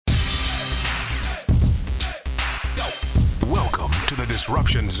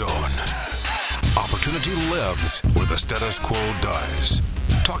Disruption Zone. Opportunity lives where the status quo dies.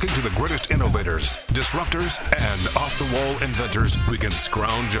 Talking to the greatest innovators, disruptors, and off-the-wall inventors we can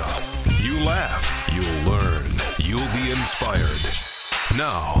scrounge up. You laugh, you'll learn, you'll be inspired.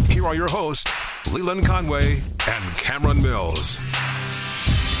 Now, here are your hosts, Leland Conway and Cameron Mills.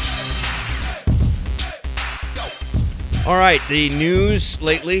 All right, the news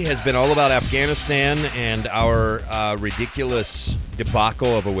lately has been all about Afghanistan and our ridiculous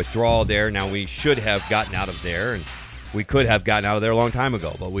debacle of a withdrawal there. Now, we should have gotten out of there, and we could have gotten out of there a long time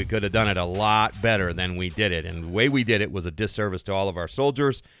ago, but we could have done it a lot better than we did it. And the way we did it was a disservice to all of our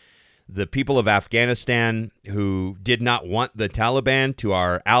soldiers, the people of Afghanistan who did not want the Taliban, to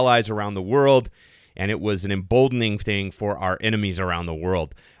our allies around the world, and it was an emboldening thing for our enemies around the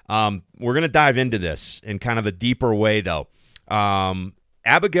world. We're going to dive into this in kind of a deeper way, though.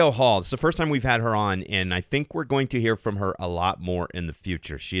 Abigail Hall, it's the first time we've had her on, and I think we're going to hear from her a lot more in the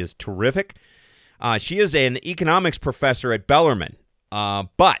future. She is terrific. She is an economics professor at Bellarmine,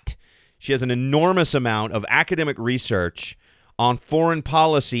 but she has an enormous amount of academic research on foreign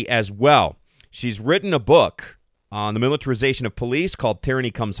policy as well. She's written a book on the militarization of police called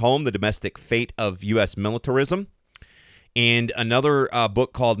Tyranny Comes Home, The Domestic Fate of U.S. Militarism, and another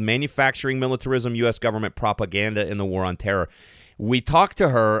book called Manufacturing Militarism, U.S. Government Propaganda in the War on Terror. We talked to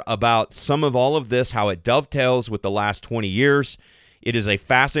her about some of all of this, how it dovetails with the last 20 years. It is a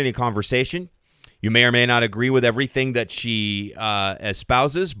fascinating conversation. You may or may not agree with everything that she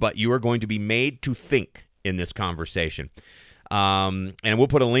espouses, but you are going to be made to think in this conversation. And we'll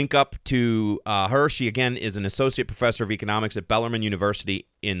put a link up to her. She, again, is an associate professor of economics at Bellarmine University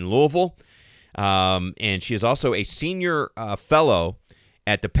in Louisville. And she is also a senior fellow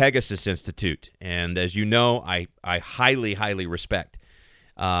at the Pegasus Institute. And as you know, I highly, highly respect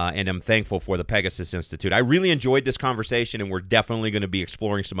and I'm thankful for the Pegasus Institute. I really enjoyed this conversation, and we're definitely going to be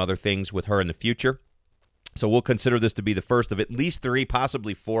exploring some other things with her in the future. So we'll consider this to be the first of at least 3,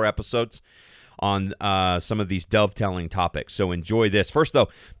 possibly 4 episodes on some of these dovetailing topics. So enjoy this. First, though,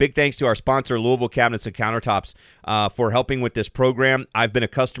 big thanks to our sponsor, Louisville Cabinets and Countertops, for helping with this program. I've been a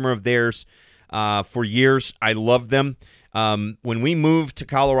customer of theirs for years. I love them. When we moved to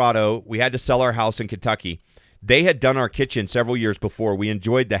Colorado, we had to sell our house in Kentucky. They had done our kitchen several years before. We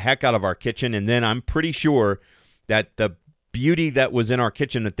enjoyed the heck out of our kitchen, and then I'm pretty sure that the beauty that was in our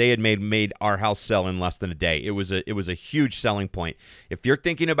kitchen that they had made our house sell in less than a day. It was a huge selling point. If you're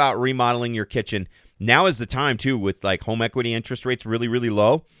thinking about remodeling your kitchen, now is the time too, with like home equity interest rates really, really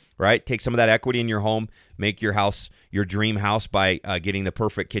low, right? Take some of that equity in your home, make your house your dream house by getting the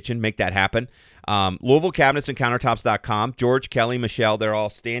perfect kitchen. Make that happen. Louisville Cabinets and Countertops.com. George, Kelly, Michelle, they're all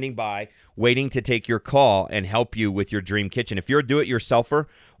standing by waiting to take your call and help you with your dream kitchen. If you're a do-it-yourselfer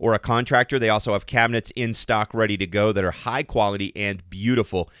or a contractor, they also have cabinets in stock ready to go that are high quality and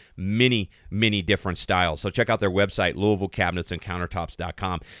beautiful, many different styles. So check out their website, Louisville Cabinets and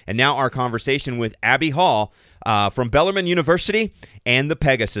Countertops.com. And now our conversation with Abby Hall from Bellarmine University and the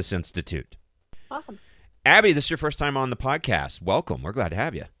Pegasus Institute. Awesome. Abby, this is your first time on the podcast. Welcome. We're glad to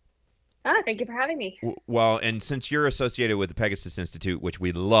have you. Thank you for having me. Well, and since you're associated with the Pegasus Institute, which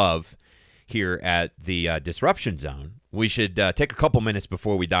we love here at the Disruption Zone, we should take a couple minutes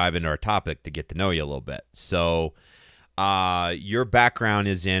before we dive into our topic to get to know you a little bit. So your background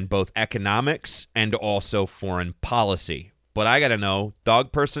is in both economics and also foreign policy. But I got to know,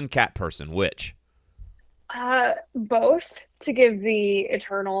 dog person, cat person, which? Both, to give the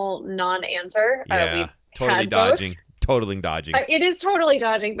eternal non-answer. Yeah, totally dodging. Totally dodging. It is totally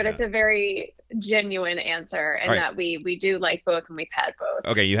dodging, but it's a very genuine answer, and that we do like both, and we've had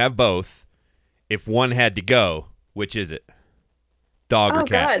both. Okay, you have both. If one had to go, which is it? Dog or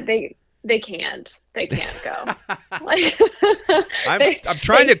cat? Oh God, they can't. They can't go. I'm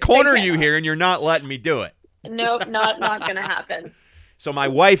trying to corner you here, and you're not letting me do it. Nope, not gonna happen. So my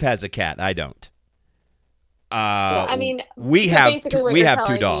wife has a cat. I don't. Well, I mean, we have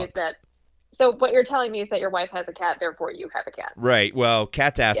 2 dogs. So what you're telling me is that your wife has a cat, therefore you have a cat. Right. Well,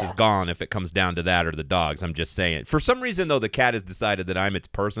 cat's ass is gone if it comes down to that or the dogs. I'm just saying. For some reason, though, the cat has decided that I'm its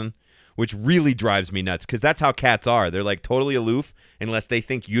person, which really drives me nuts because that's how cats are. They're like totally aloof unless they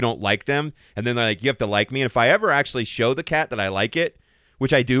think you don't like them. And then they're like, you have to like me. And if I ever actually show the cat that I like it,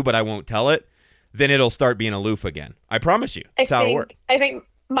 which I do, but I won't tell it, then it'll start being aloof again. I promise you. That's how it works. I think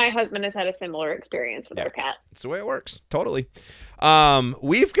my husband has had a similar experience with our cat. It's the way it works. Totally.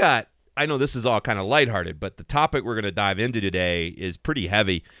 We've got, I know this is all kind of lighthearted, but the topic we're going to dive into today is pretty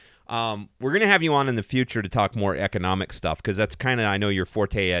heavy. We're going to have you on in the future to talk more economic stuff because that's kind of, I know, your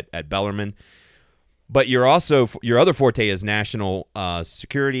forte at Bellarmine. But you're also, your other forte is national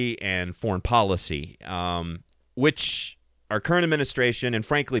security and foreign policy, which our current administration and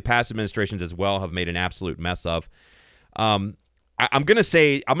frankly past administrations as well have made an absolute mess of. I'm going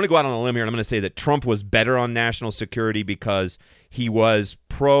to go out on a limb here, and I'm going to say that Trump was better on national security because he was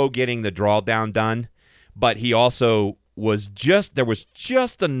pro getting the drawdown done, but he also there was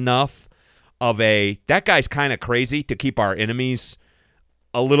just enough of that guy's kind of crazy to keep our enemies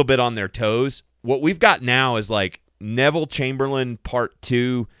a little bit on their toes. What we've got now is like Neville Chamberlain Part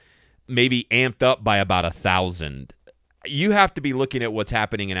 2, maybe amped up by about 1,000. You have to be looking at what's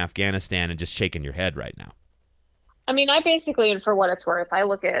happening in Afghanistan and just shaking your head right now. I mean, I basically, and for what it's worth, I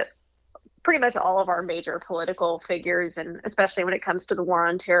look at pretty much all of our major political figures, and especially when it comes to the war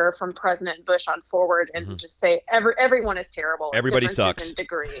on terror from President Bush on forward, and just say everyone is terrible. Everybody sucks. In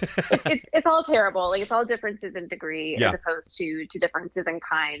degree. It's all terrible. Like, it's all differences in degree as opposed to differences in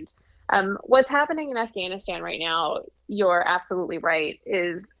kind. What's happening in Afghanistan right now, you're absolutely right,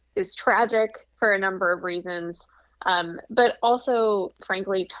 is tragic for a number of reasons, but also,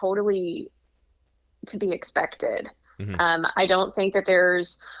 frankly, totally to be expected. I don't think that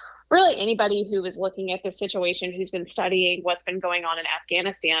there's really anybody who is looking at this situation who's been studying what's been going on in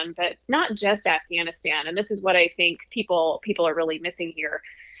Afghanistan, but not just Afghanistan. And this is what I think people are really missing here.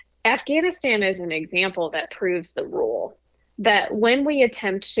 Afghanistan is an example that proves the rule that when we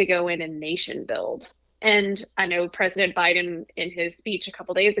attempt to go in and nation build, and I know President Biden in his speech a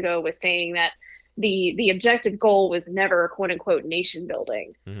couple days ago was saying that the objective goal was never quote unquote nation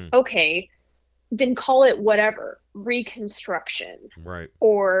building. Okay, then call it whatever, reconstruction, right,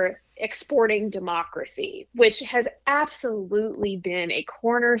 or exporting democracy, which has absolutely been a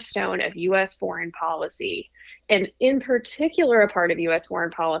cornerstone of U.S. foreign policy, and in particular a part of U.S.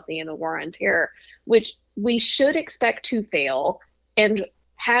 foreign policy in the war on terror, which we should expect to fail and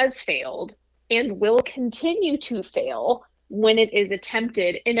has failed and will continue to fail when it is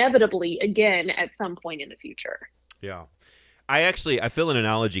attempted inevitably again at some point in the future. Yeah. I feel an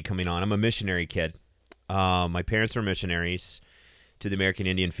analogy coming on. I'm a missionary kid. My parents were missionaries to the American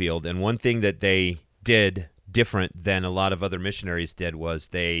Indian field, and one thing that they did different than a lot of other missionaries did was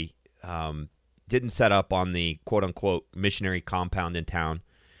they didn't set up on the quote-unquote missionary compound in town.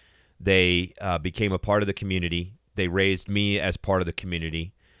 They became a part of the community. They raised me as part of the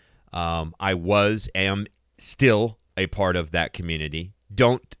community. Am still a part of that community.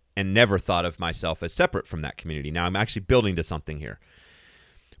 And never thought of myself as separate from that community. Now I'm actually building to something here.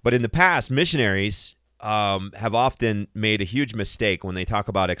 But in the past, missionaries have often made a huge mistake when they talk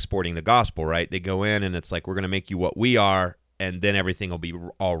about exporting the gospel, right? They go in and it's like, we're going to make you what we are, and then everything will be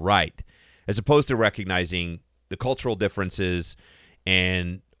all right, as opposed to recognizing the cultural differences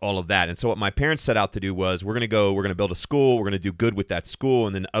and all of that. And so what my parents set out to do was, we're going to build a school, we're going to do good with that school,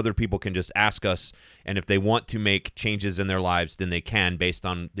 and then other people can just ask us, and if they want to make changes in their lives, then they can based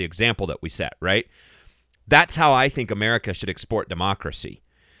on the example that we set, right? That's how I think America should export democracy.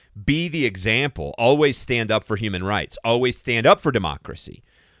 Be the example. Always stand up for human rights. Always stand up for democracy.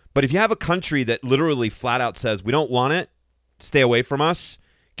 But if you have a country that literally flat out says, we don't want it, stay away from us,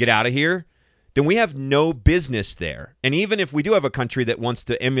 get out of here, then we have no business there. And even if we do have a country that wants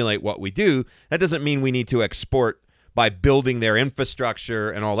to emulate what we do, that doesn't mean we need to export by building their infrastructure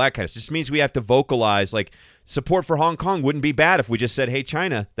and all that kind of stuff. It just means we have to vocalize, like, support for Hong Kong wouldn't be bad if we just said, hey,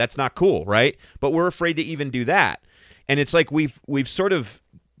 China, that's not cool, right? But we're afraid to even do that. And it's like we've sort of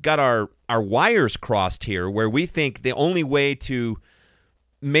got our wires crossed here, where we think the only way to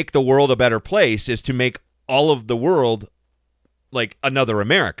make the world a better place is to make all of the world like another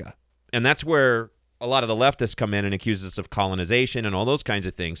America. And that's where a lot of the leftists come in and accuse us of colonization and all those kinds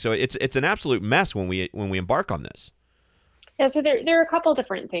of things. So it's an absolute mess when we embark on this. Yeah, so there are a couple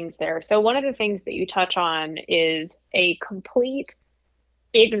different things there. So one of the things that you touch on is a complete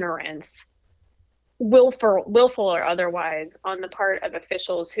ignorance, willful or otherwise, on the part of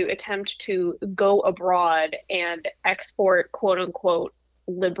officials who attempt to go abroad and export quote unquote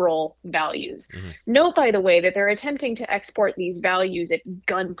liberal values. Note, by the way, that they're attempting to export these values at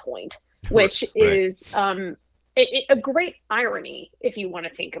gunpoint, which is a great irony if you want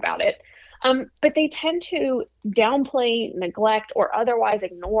to think about it. But they tend to downplay, neglect, or otherwise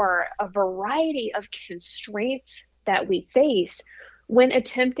ignore a variety of constraints that we face when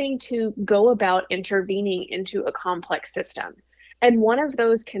attempting to go about intervening into a complex system. And one of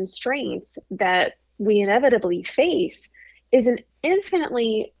those constraints that we inevitably face is an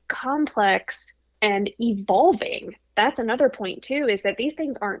infinitely complex and evolving. That's another point too, is that these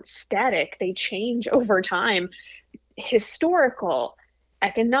things aren't static. They change over time. Historical,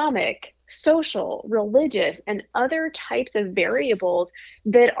 economic, social, religious, and other types of variables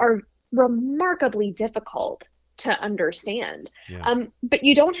that are remarkably difficult to understand. Yeah. But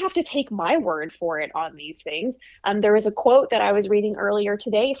you don't have to take my word for it on these things. There was a quote that I was reading earlier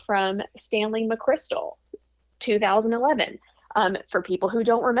today from Stanley McChrystal, 2011. For people who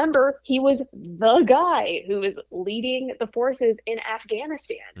don't remember, he was the guy who was leading the forces in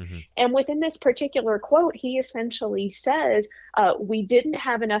Afghanistan. Mm-hmm. And within this particular quote, he essentially says, we didn't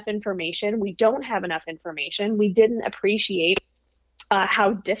have enough information. We don't have enough information. We didn't appreciate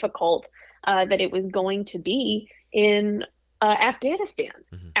how difficult that it was going to be in Afghanistan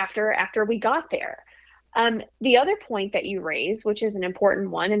Mm-hmm. after we got there. The other point that you raise, which is an important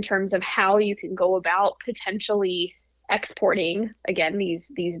one in terms of how you can go about potentially exporting, again,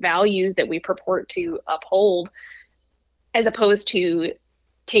 these values that we purport to uphold, as opposed to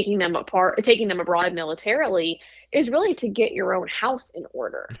taking them abroad militarily, is really to get your own house in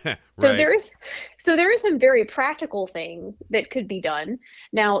order. Right. So there is some very practical things that could be done.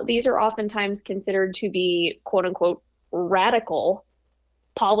 Now, these are oftentimes considered to be quote unquote radical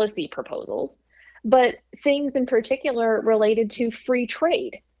policy proposals, but things in particular related to free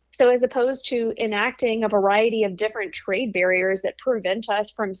trade. So as opposed to enacting a variety of different trade barriers that prevent us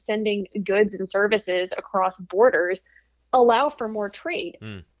from sending goods and services across borders, allow for more trade.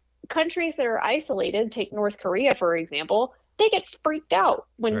 Countries that are isolated, take North Korea, for example, they get freaked out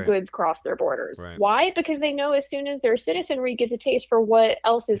when Right. goods cross their borders. Right. Why? Because they know as soon as their citizenry gets a taste for what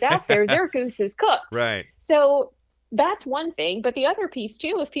else is out there, their goose is cooked. Right. So that's one thing. But the other piece,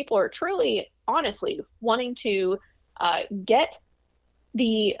 too, if people are truly, honestly wanting to get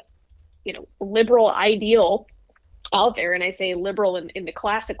the liberal ideal out there, and I say liberal in the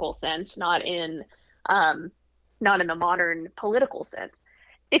classical sense, not in the modern political sense.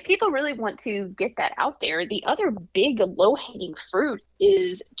 If people really want to get that out there, the other big low-hanging fruit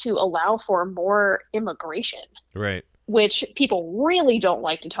is to allow for more immigration, Right. which people really don't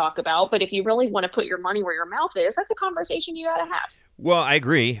like to talk about. But if you really want to put your money where your mouth is, that's a conversation you got to have. Well, I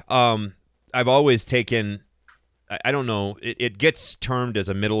agree. I've always taken, I don't know, it gets termed as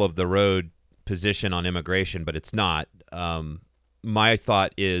a middle-of-the-road position on immigration, but it's not. My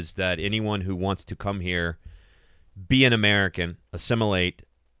thought is that anyone who wants to come here, be an American, assimilate,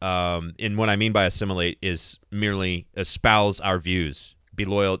 and what I mean by assimilate is merely espouse our views, be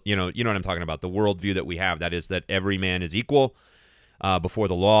loyal, you know what I'm talking about, the worldview that we have, that is that every man is equal before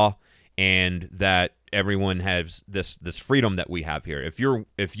the law, and that everyone has this freedom that we have here.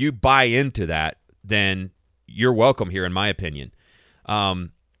 If you buy into that, then you're welcome here, in my opinion.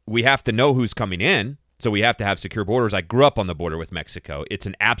 We have to know who's coming in, so we have to have secure borders. I grew up on the border with Mexico. It's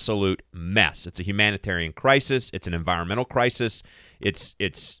an absolute mess. It's a humanitarian crisis. It's an environmental crisis.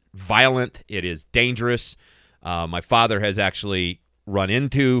 It's violent. It is dangerous. My father has actually run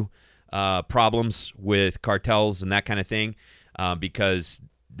into problems with cartels and that kind of thing because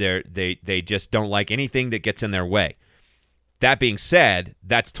they just don't like anything that gets in their way. That being said,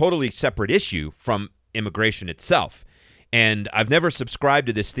 that's totally separate issue from immigration itself. And I've never subscribed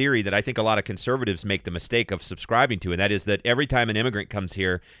to this theory that I think a lot of conservatives make the mistake of subscribing to, and that is that every time an immigrant comes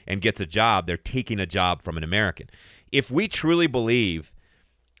here and gets a job, they're taking a job from an American. If we truly believe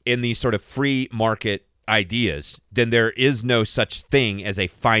in these sort of free market ideas, then there is no such thing as a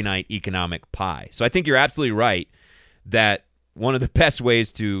finite economic pie. So I think you're absolutely right that one of the best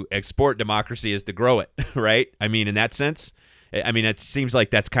ways to export democracy is to grow it, right? I mean, in that sense. I mean, it seems like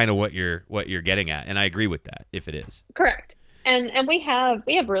that's kind of what you're getting at, and I agree with that, if it is. Correct. And we have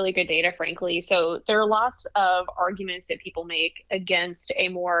really good data, frankly. So there are lots of arguments that people make against a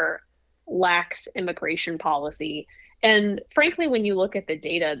more lax immigration policy. And frankly, when you look at the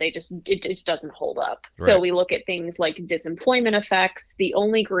data, it just doesn't hold up. Right. So we look at things like disemployment effects. The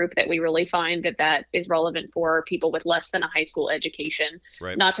only group that we really find that is relevant for people with less than a high school education.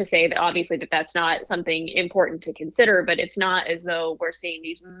 Right. Not to say that obviously that's not something important to consider, but it's not as though we're seeing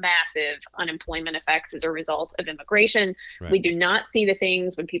these massive unemployment effects as a result of immigration. Right. We do not see the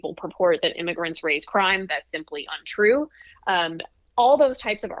things when people purport that immigrants raise crime. That's simply untrue. All those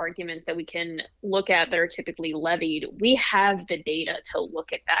types of arguments that we can look at that are typically levied, we have the data to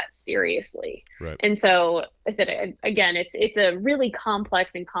look at that seriously. Right. And so I said, again, it's a really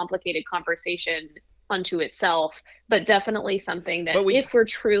complex and complicated conversation unto itself, but definitely something that if we're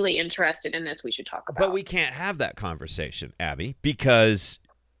truly interested in this, we should talk about. But we can't have that conversation, Abby, because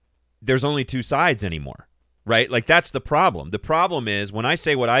there's only two sides anymore, right? Like, that's the problem. The problem is when I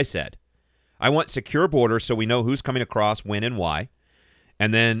say what I said, I want secure borders so we know who's coming across, when, and why.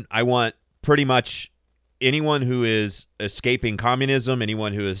 And then I want pretty much anyone who is escaping communism,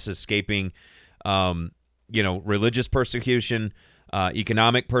 anyone who is escaping, religious persecution,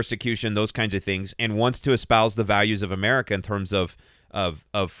 economic persecution, those kinds of things, and wants to espouse the values of America in terms of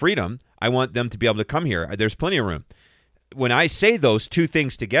of freedom. I want them to be able to come here. There's plenty of room. When I say those two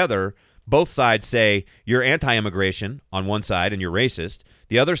things together, both sides say you're anti-immigration on one side and you're racist.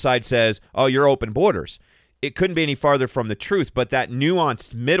 The other side says, oh, you're open borders. It couldn't be any farther from the truth, but that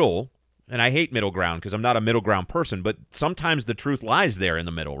nuanced middle, and I hate middle ground because I'm not a middle ground person, but sometimes the truth lies there in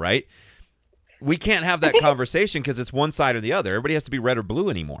the middle, right? We can't have that conversation because it's one side or the other. Everybody has to be red or blue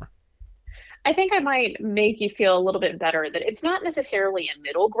anymore. I think I might make you feel a little bit better that it's not necessarily a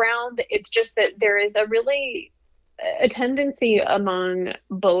middle ground. It's just that there is a tendency among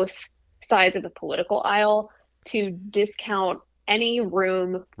both sides of the political aisle to discount any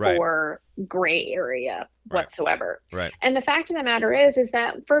room for gray area whatsoever. Right. And the fact of the matter is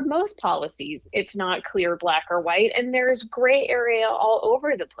that for most policies, it's not clear black or white, and there's gray area all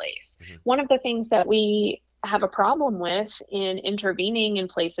over the place. Mm-hmm. One of the things that we have a problem with in intervening in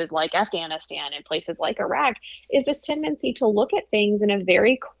places like Afghanistan and places like Iraq is this tendency to look at things in a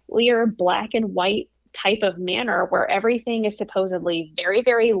very clear black and white type of manner where everything is supposedly very,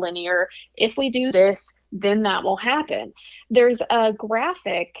 very linear. If we do this, then that will happen. There's a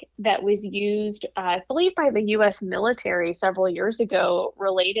graphic that was used, I believe, by the U.S. military several years ago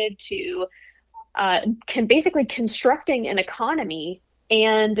related to basically constructing an economy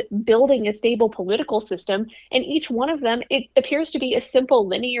and building a stable political system. And each one of them, it appears to be a simple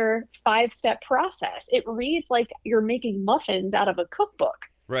linear 5-step process. It reads like you're making muffins out of a cookbook.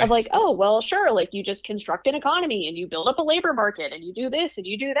 Right. Of like, oh, well, sure, like you just construct an economy and you build up a labor market and you do this and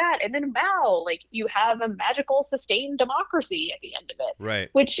you do that. And then, wow, like you have a magical sustained democracy at the end of it. Right.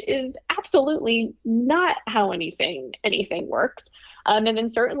 Which is absolutely not how anything works. And then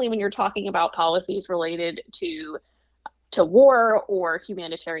certainly when you're talking about policies related to war or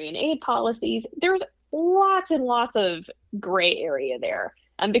humanitarian aid policies, there's lots and lots of gray area there.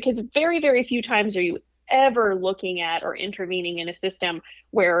 Because very, very few times are you ever looking at or intervening in a system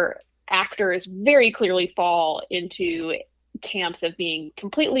where actors very clearly fall into camps of being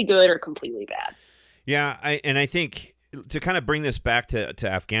completely good or completely bad. Yeah, I think to kind of bring this back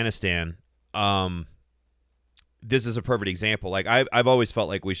to Afghanistan, this is a perfect example. Like I've always felt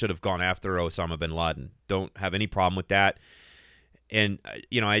like we should have gone after Osama bin Laden. Don't have any problem with that. And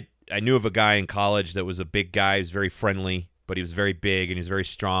I knew of a guy in college that was a big guy. He was very friendly, but he was very big and he was very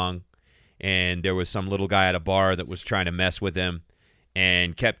strong. And there was some little guy at a bar that was trying to mess with him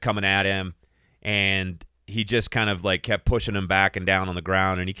and kept coming at him. And he just kind of like kept pushing him back and down on the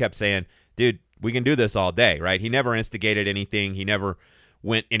ground. And he kept saying, dude, we can do this all day, right? He never instigated anything. He never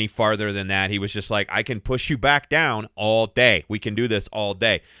went any farther than that. He was just like, I can push you back down all day. We can do this all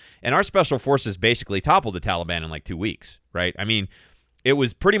day. And our special forces basically toppled the Taliban in like 2 weeks, right? I mean, it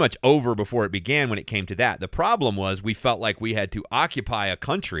was pretty much over before it began when it came to that. The problem was we felt like we had to occupy a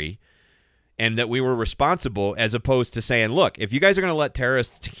country and that we were responsible, as opposed to saying, look, if you guys are going to let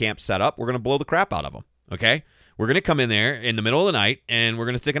terrorist camps set up, we're going to blow the crap out of them, okay? We're going to come in there in the middle of the night, and we're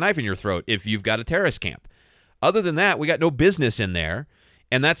going to stick a knife in your throat if you've got a terrorist camp. Other than that, we got no business in there,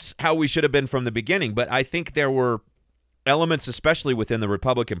 and that's how we should have been from the beginning. But I think there were elements, especially within the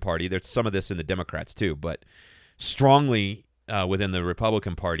Republican Party, there's some of this in the Democrats too, but strongly within the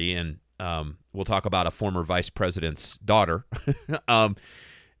Republican Party, and we'll talk about a former vice president's daughter,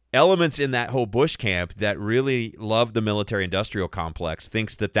 elements in that whole Bush camp that really love the military-industrial complex,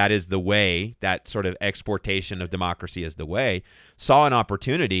 thinks that that is the way, that sort of exportation of democracy is the way, saw an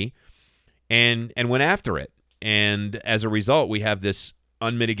opportunity and went after it. And as a result, we have this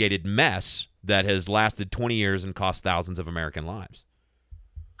unmitigated mess that has lasted 20 years and cost thousands of American lives.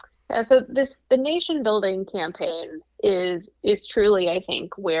 Yeah, so the nation-building campaign is truly, I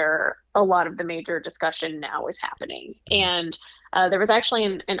think, where a lot of the major discussion now is happening. And there was actually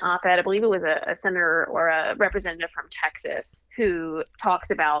an op-ed, I believe it was a senator or a representative from Texas, who talks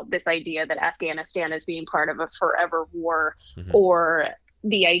about this idea that Afghanistan is being part of a forever war, or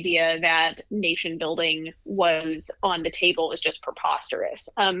the idea that nation building was on the table is just preposterous.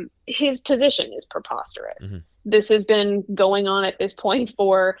 His position is preposterous. This has been going on at this point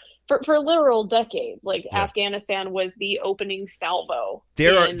for literal decades. Like, yeah. Afghanistan was the opening salvo.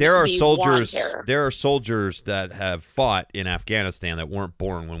 There are soldiers that have fought in Afghanistan that weren't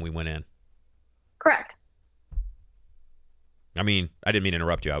born when we went in. Correct. I mean, I didn't mean to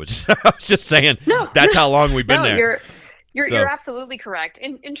interrupt you. I was just saying that's how long we've been there. You're absolutely correct.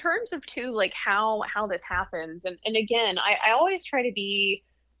 In terms of too, like how this happens, and again, I always try to be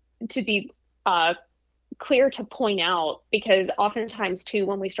clear to point out, because oftentimes too,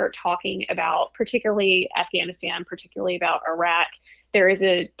 when we start talking about particularly Afghanistan, particularly about Iraq, there is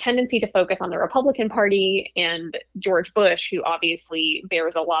a tendency to focus on the Republican Party and George Bush, who obviously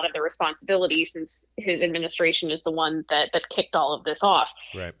bears a lot of the responsibility since his administration is the one that kicked all of this off.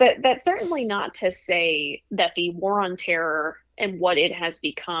 Right. But that's certainly not to say that the war on terror and what it has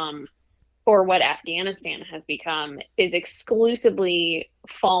become, or what Afghanistan has become, is exclusively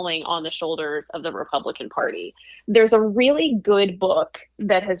falling on the shoulders of the Republican Party. There's a really good book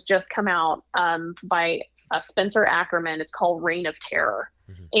that has just come out by Spencer Ackerman. It's called Reign of Terror.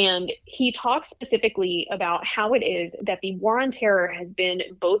 Mm-hmm. And he talks specifically about how it is that the war on terror has been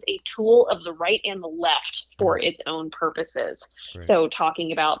both a tool of the right and the left for its own purposes. Right. So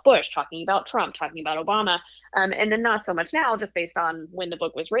talking about Bush, talking about Trump, talking about Obama, and then not so much now, just based on when the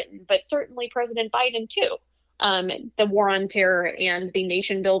book was written, but certainly President Biden too. The war on terror and the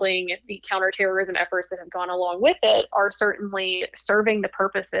nation building, the counterterrorism efforts that have gone along with it are certainly serving the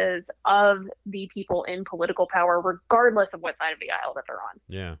purposes of the people in political power, regardless of what side of the aisle that they're on.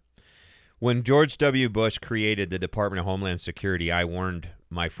 Yeah. When George W. Bush created the Department of Homeland Security, I warned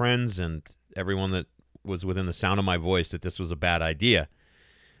my friends and everyone that was within the sound of my voice that this was a bad idea.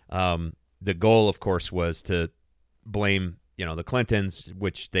 The goal, of course, was to blame, the Clintons,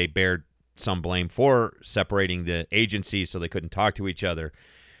 which they bared some blame for separating the agencies so they couldn't talk to each other.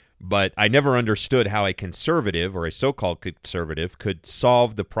 But I never understood how a conservative or a so-called conservative could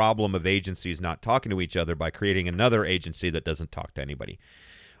solve the problem of agencies not talking to each other by creating another agency that doesn't talk to anybody.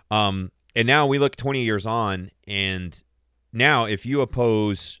 And now we look 20 years on, and now if you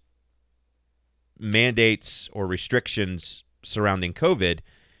oppose mandates or restrictions surrounding COVID,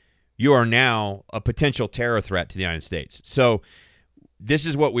 you are now a potential terror threat to the United States. So this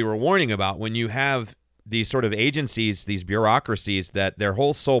is what we were warning about when you have these sort of agencies, these bureaucracies, that their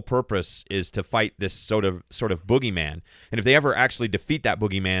whole sole purpose is to fight this sort of boogeyman. And if they ever actually defeat that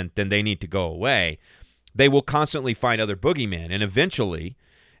boogeyman, then they need to go away. They will constantly find other boogeymen. And eventually,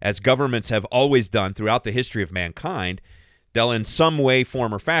 as governments have always done throughout the history of mankind, they'll in some way,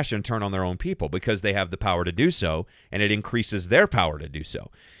 form, or fashion turn on their own people because they have the power to do so, and it increases their power to do so.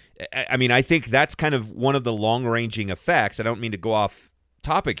 I mean, I think that's kind of one of the long-ranging effects. I don't mean to go off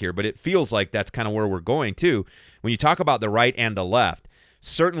topic here, but it feels like that's kind of where we're going too. When you talk about the right and the left,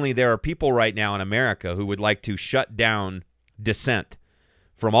 certainly there are people right now in America who would like to shut down dissent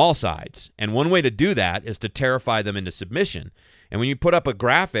from all sides. And one way to do that is to terrify them into submission. And when you put up a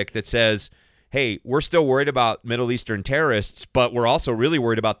graphic that says, hey, we're still worried about Middle Eastern terrorists, but we're also really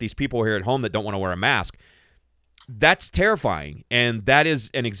worried about these people here at home that don't want to wear a mask, that's terrifying. And that is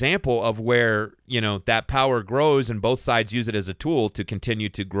an example of where, that power grows and both sides use it as a tool to continue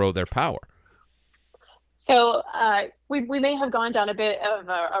to grow their power. So we may have gone down a bit of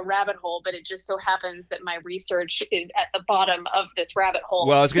a rabbit hole, but it just so happens that my research is at the bottom of this rabbit hole.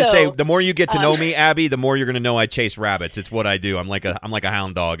 Well, I was going to say, the more you get to know me, Abby, the more you're going to know I chase rabbits. It's what I do. I'm like a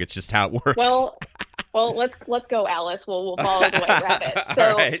hound dog. It's just how it works. Well, let's go, Alice. We'll follow the white rabbit.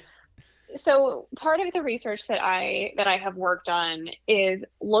 So. All right. So part of the research that I have worked on is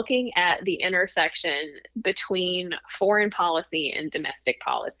looking at the intersection between foreign policy and domestic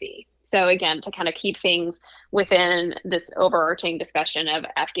policy. So again, to kind of keep things within this overarching discussion of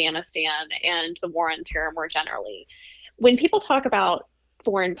Afghanistan and the war on terror more generally. When people talk about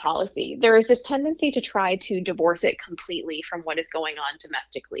foreign policy, there is this tendency to try to divorce it completely from what is going on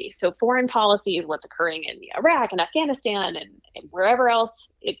domestically. So foreign policy is what's occurring in Iraq and Afghanistan and wherever else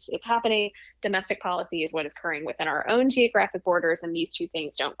it's happening. Domestic policy is what is occurring within our own geographic borders, and these two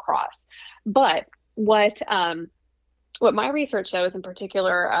things don't cross. But what my research shows, in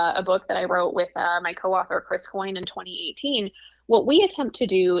particular, a book that I wrote with my co-author Chris Coyne in 2018, what we attempt to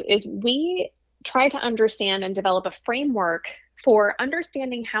do is we try to understand and develop a framework for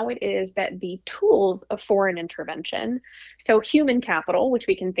understanding how it is that the tools of foreign intervention, so human capital, which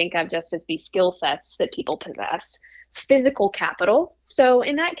we can think of just as the skill sets that people possess, physical capital. So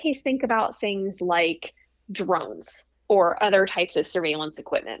in that case, think about things like drones or other types of surveillance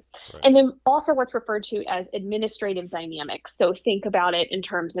equipment. Right. And then also what's referred to as administrative dynamics. So think about it in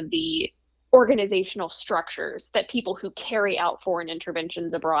terms of the organizational structures that people who carry out foreign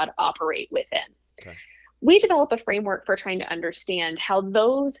interventions abroad operate within. Okay. We develop a framework for trying to understand how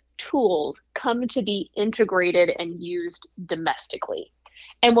those tools come to be integrated and used domestically.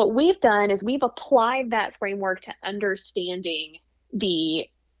 And what we've done is we've applied that framework to understanding the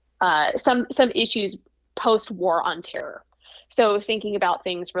some issues post-war on terror. So thinking about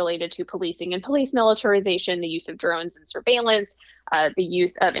things related to policing and police militarization, the use of drones and surveillance, the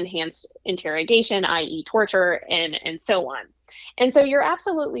use of enhanced interrogation, i.e. torture, and so on. And so you're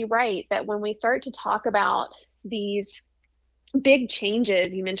absolutely right that when we start to talk about these big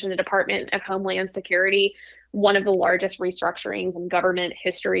changes, you mentioned the Department of Homeland Security, one of the largest restructurings in government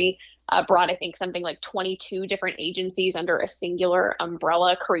history, brought, I think, something like 22 different agencies under a singular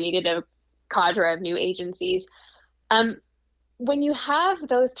umbrella, created a cadre of new agencies. When you have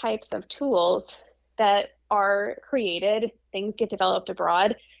those types of tools that are created, things get developed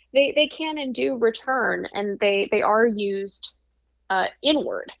abroad, they can and do return, and they are used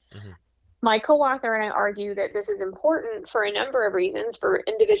inward. Mm-hmm. My co-author and I argue that this is important for a number of reasons, for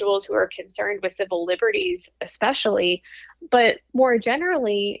individuals who are concerned with civil liberties especially, but more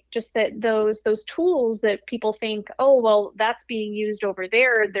generally, just that those tools that people think, oh, well, that's being used over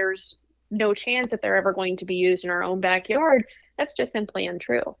there, there's no chance that they're ever going to be used in our own backyard. That's just simply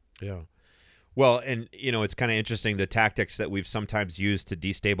untrue. Yeah. Well, and, it's kind of interesting, the tactics that we've sometimes used to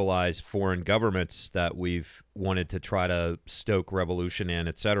destabilize foreign governments that we've wanted to try to stoke revolution in,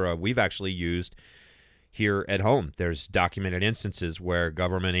 et cetera, we've actually used here at home. There's documented instances where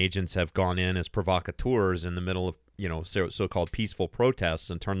government agents have gone in as provocateurs in the middle of, so-called peaceful protests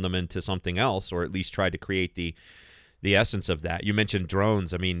and turned them into something else, or at least tried to create the essence of that. You mentioned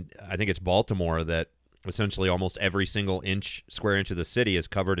drones. I mean, I think it's Baltimore that essentially almost every single square inch of the city is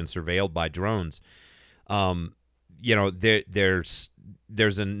covered and surveilled by drones. There's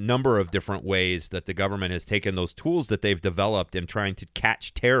a number of different ways that the government has taken those tools that they've developed in trying to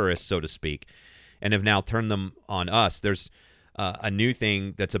catch terrorists, so to speak, and have now turned them on us. There's a new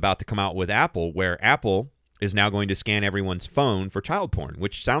thing that's about to come out with Apple, where Apple is now going to scan everyone's phone for child porn,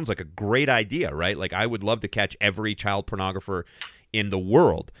 which sounds like a great idea, right? Like, I would love to catch every child pornographer in the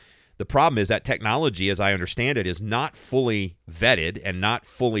world. The problem is that technology, as I understand it, is not fully vetted and not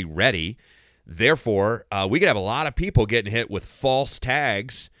fully ready. Therefore, we could have a lot of people getting hit with false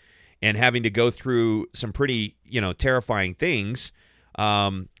tags and having to go through some pretty, terrifying things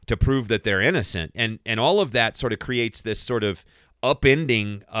to prove that they're innocent. And all of that sort of creates this sort of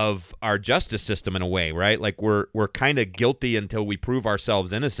upending of our justice system in a way, right? Like, we're kind of guilty until we prove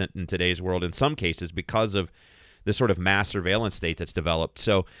ourselves innocent in today's world in some cases because of the sort of mass surveillance state that's developed.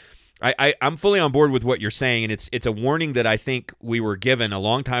 So I'm fully on board with what you're saying, and it's a warning that I think we were given a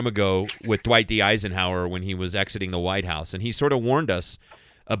long time ago with Dwight D. Eisenhower when he was exiting the White House, and he sort of warned us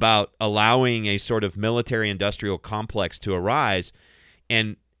about allowing a sort of military-industrial complex to arise,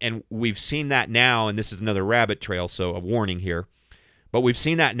 and we've seen that now, and this is another rabbit trail, so a warning here, but we've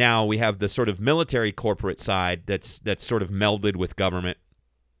seen that now. We have the sort of military corporate side that's sort of melded with government,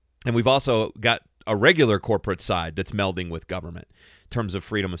 and we've also got a regular corporate side that's melding with government in terms of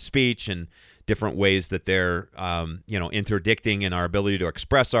freedom of speech and different ways that they're, interdicting in our ability to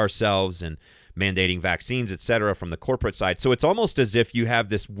express ourselves and mandating vaccines, et cetera, from the corporate side. So it's almost as if you have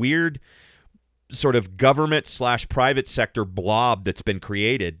this weird sort of government/private sector blob that's been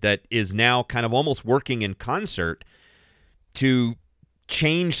created that is now kind of almost working in concert to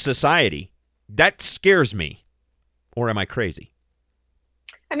change society. That scares me. Or am I crazy?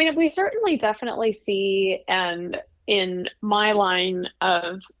 I mean, we certainly definitely see, and in my line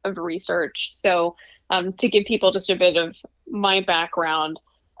of research, so to give people just a bit of my background,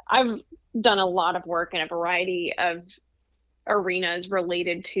 I've done a lot of work in a variety of arenas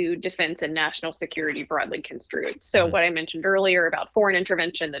related to defense and national security, broadly construed. So what I mentioned earlier about foreign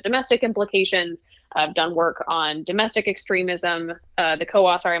intervention, the domestic implications, I've done work on domestic extremism. The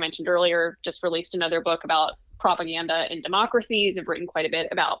co-author I mentioned earlier just released another book about propaganda in democracies. I've written quite a bit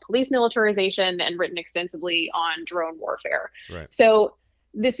about police militarization and written extensively on drone warfare. Right. So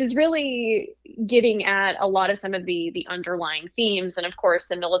this is really getting at a lot of some of the underlying themes. And of course,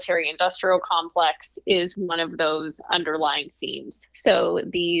 the military industrial complex is one of those underlying themes. So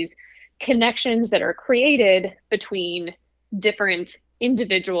these connections that are created between different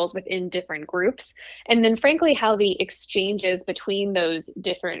individuals within different groups, and then frankly, how the exchanges between those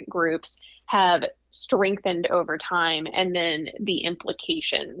different groups have strengthened over time, and then the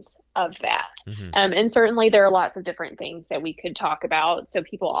implications of that. And certainly there are lots of different things that we could talk about. So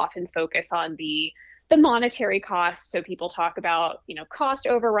people often focus on the monetary costs. So people talk about, cost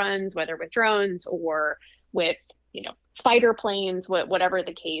overruns, whether with drones or with, fighter planes, whatever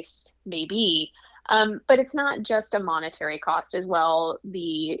the case may be. But it's not just a monetary cost as well.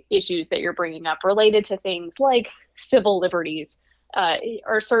 The issues that you're bringing up related to things like civil liberties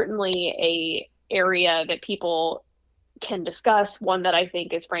are certainly a area that people can discuss, one that I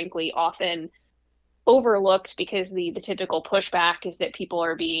think is frankly often overlooked because the typical pushback is that people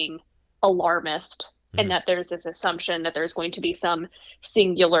are being alarmist and that there's this assumption that there's going to be some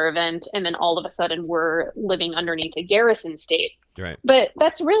singular event and then all of a sudden we're living underneath a garrison state. Right. But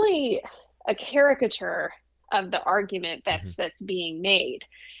that's really a caricature of the argument that's being made.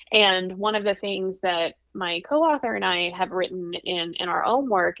 And one of the things that my co-author and I have written in our own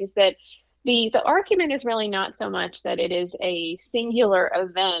work is that The argument is really not so much that it is a singular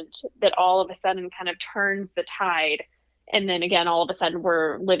event that all of a sudden kind of turns the tide, and then again, all of a sudden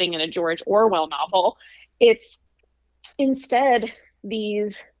we're living in a George Orwell novel. It's instead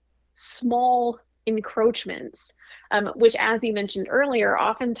these small encroachments, which, as you mentioned earlier,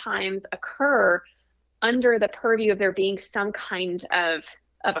 oftentimes occur under the purview of there being some kind of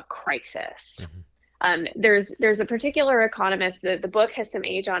a crisis. Mm-hmm. There's a particular economist. The book has some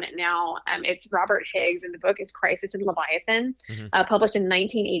age on it now. It's Robert Higgs, and the book is Crisis in Leviathan, published in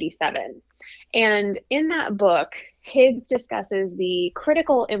 1987. And in that book, Higgs discusses the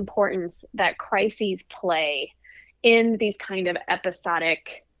critical importance that crises play in these kind of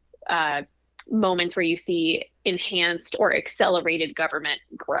episodic moments where you see enhanced or accelerated government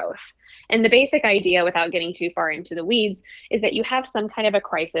growth. And the basic idea, without getting too far into the weeds, is that you have some kind of a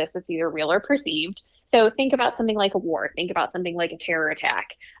crisis that's either real or perceived. So think about something like a war, think about something like a terror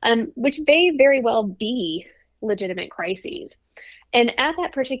attack, which may very well be legitimate crises. And at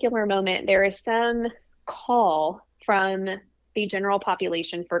that particular moment, there is some call from the general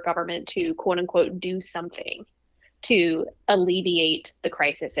population for government to, quote unquote, do something to alleviate the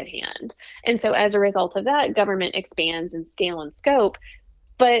crisis at hand. And so as a result of that, government expands in scale and scope,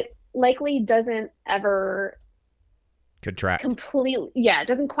 but likely doesn't ever contract completely. Yeah,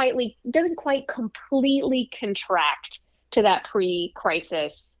 doesn't quite completely contract to that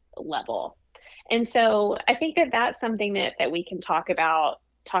pre-crisis level. And so I think that that's something that we can talk about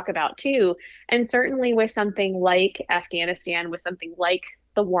too. And certainly with something like Afghanistan, with something like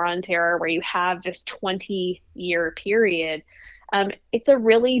the war on terror, where you have this 20-year period, it's a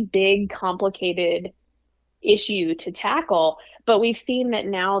really big, complicated issue to tackle. But we've seen that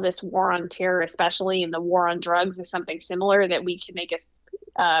now this war on terror, especially, and the war on drugs, is something similar that we can make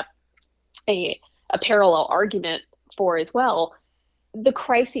a parallel argument for as well. The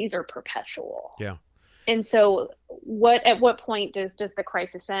crises are perpetual. Yeah. And so at what point does the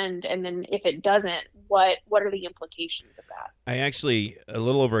crisis end? And then if it doesn't, what are the implications of that? I actually, a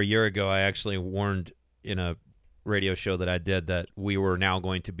little over a year ago, I actually warned in a radio show that I did that we were now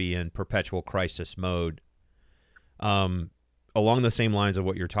going to be in perpetual crisis mode, along the same lines of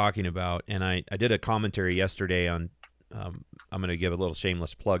what you're talking about. And I did a commentary yesterday on, I'm going to give a little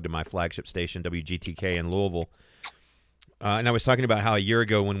shameless plug to my flagship station, WGTK in Louisville. And I was talking about how a year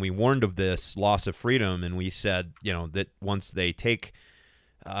ago when we warned of this loss of freedom, and we said, that once they take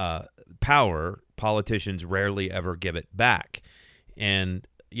power, politicians rarely ever give it back. And,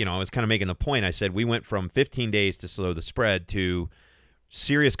 I was kind of making the point. I said we went from 15 days to slow the spread to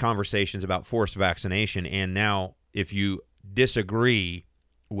serious conversations about forced vaccination. And now if you disagree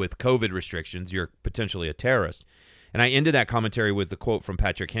with COVID restrictions, you're potentially a terrorist. And I ended that commentary with the quote from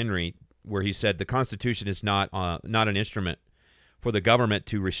Patrick Henry, where he said the Constitution is not an instrument for the government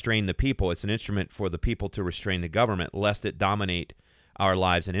to restrain the people. It's an instrument for the people to restrain the government, lest it dominate our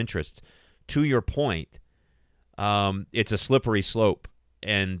lives and interests. To your point, it's a slippery slope,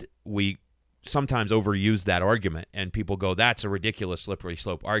 and we sometimes overuse that argument, and people go, that's a ridiculous slippery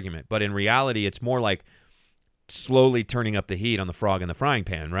slope argument. But in reality, it's more like slowly turning up the heat on the frog in the frying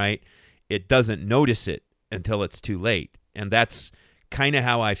pan, right? It doesn't notice it until it's too late. And that's kind of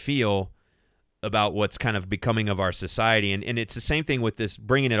how I feel about what's kind of becoming of our society. And it's the same thing with this,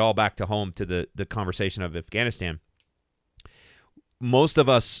 bringing it all back to home to the conversation of Afghanistan. Most of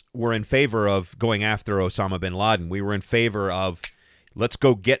us were in favor of going after Osama bin Laden. We were in favor of, let's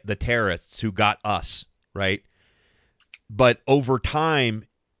go get the terrorists who got us, right? But over time,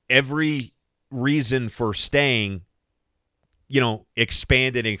 every reason for staying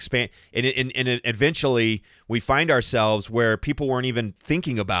expand. And eventually we find ourselves where people weren't even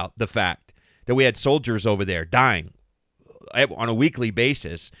thinking about the fact that we had soldiers over there dying on a weekly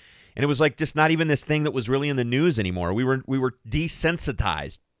basis. And it was like just not even this thing that was really in the news anymore. We were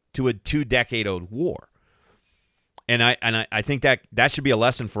desensitized to a 2-decade-old war. And I think that should be a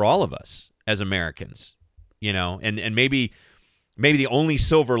lesson for all of us as Americans, and maybe the only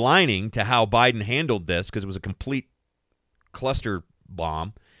silver lining to how Biden handled this, because it was a complete cluster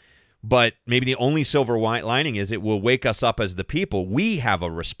bomb, but maybe the only silver lining is it will wake us up as the people. We have a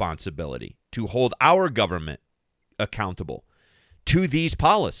responsibility to hold our government accountable to these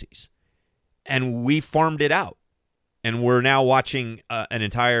policies, and we farmed it out, and we're now watching an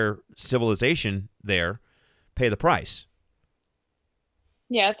entire civilization there pay the price.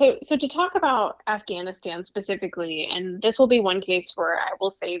 Yeah, so to talk about Afghanistan specifically, and this will be one case where I will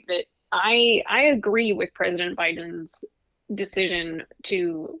say that I agree with President Biden's decision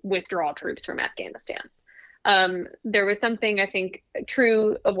to withdraw troops from Afghanistan. There was something, I think,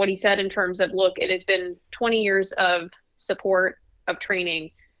 true of what he said in terms of, look, it has been 20 years of support, of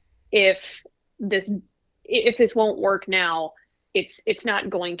training. if this if this won't work now, it's not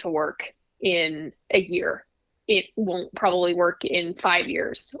going to work in a year. It won't probably work in 5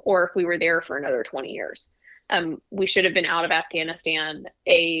 years, or if we were there for another 20 years. We should have been out of Afghanistan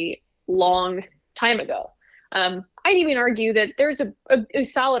a long time ago. I'd even argue that there's a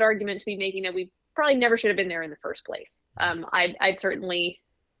solid argument to be making that we probably never should have been there in the first place. I'd certainly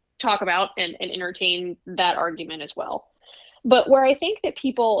talk about and entertain that argument as well. But where I think that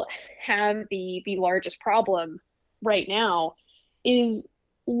people have the largest problem right now is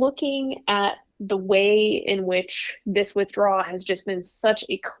looking at the way in which this withdrawal has just been such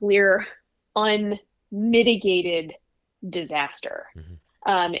a clear, unmitigated disaster.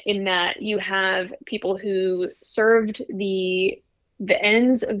 In that you have people who served the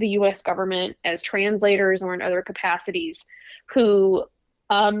ends of the U.S. government as translators or in other capacities who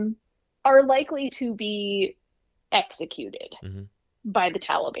are likely to be executed by the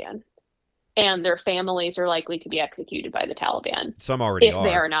Taliban, and their families are likely to be executed by the Taliban. Some already if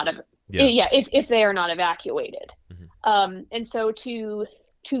they are not if they are not evacuated. And so to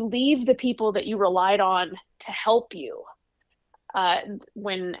leave the people that you relied on to help you,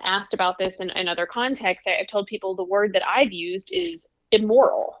 when asked about this in other contexts, I've told people the word that I've used is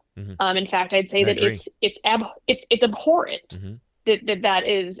immoral. In fact, I'd say that it's abhorrent that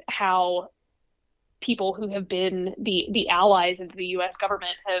is how people who have been the allies of the U.S.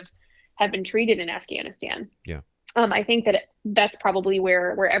 government have been treated in Afghanistan. I think that that's probably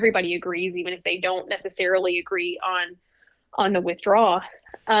where everybody agrees, even if they don't necessarily agree on the withdrawal.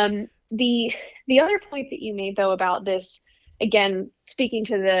 The other point that you made, though, about this, again, speaking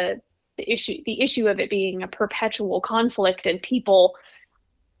to the issue of it being a perpetual conflict and people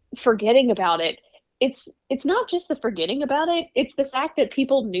forgetting about it, it's not just the forgetting about it, it's the fact that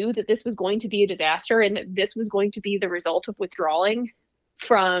people knew that this was going to be a disaster and that this was going to be the result of withdrawing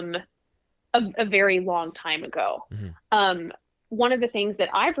from a very long time ago. One of the things that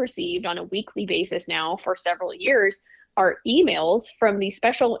I've received on a weekly basis now for several years are emails from the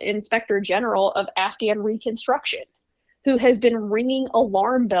Special Inspector General of Afghan Reconstruction, who has been ringing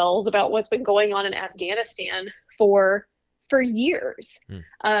alarm bells about what's been going on in Afghanistan for years.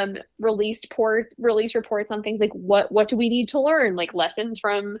 Released reports on things like what do we need to learn, like lessons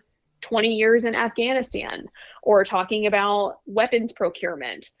from 20 years in Afghanistan, or talking about weapons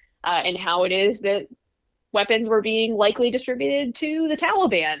procurement and how it is that weapons were being likely distributed to the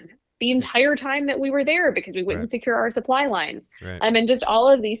Taliban the entire time that we were there because we wouldn't secure our supply lines. And just all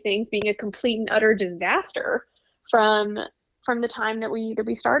of these things being a complete and utter disaster from the time that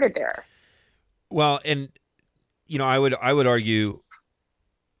we started there. Well, and I would argue,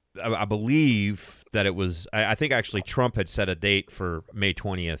 I believe that it was, I think actually Trump had set a date for May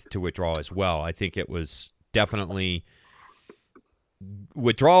 20th to withdraw as well. I think it was definitely,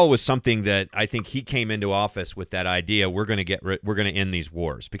 withdrawal was something that I think he came into office with that idea, we're going to end these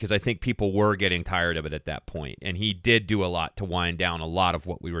wars, because I think people were getting tired of it at that point. And he did do a lot to wind down a lot of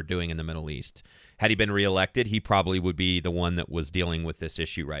what we were doing in the Middle East. Had he been reelected, he probably would be the one that was dealing with this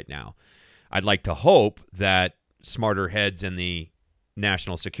issue right now. I'd like to hope that smarter heads in the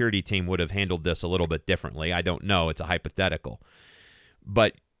national security team would have handled this a little bit differently. I don't know. It's a hypothetical.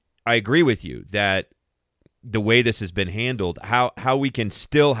 But I agree with you that the way this has been handled, how we can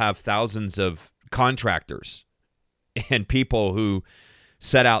still have thousands of contractors and people who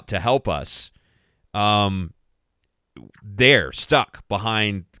set out to help us, they're stuck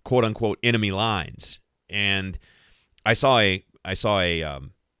behind quote unquote enemy lines. And I saw a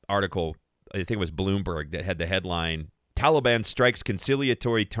article, I think it was Bloomberg, that had the headline, Taliban strikes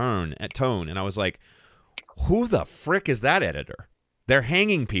conciliatory tone. And I was like, who the frick is that editor? They're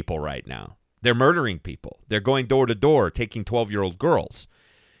hanging people right now. They're murdering people. They're going door to door, taking 12-year-old girls.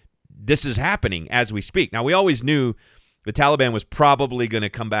 This is happening as we speak. Now, we always knew the Taliban was probably going to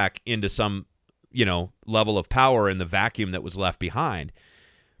come back into some, level of power in the vacuum that was left behind.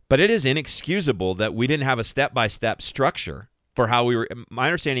 But it is inexcusable that we didn't have a step-by-step structure for how we were. My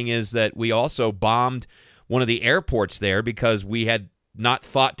understanding is that we also bombed one of the airports there because we had not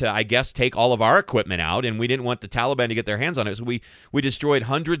thought to, I guess, take all of our equipment out, and we didn't want the Taliban to get their hands on it. So we destroyed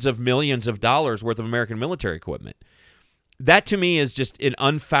hundreds of millions of dollars worth of American military equipment. That, to me, is just an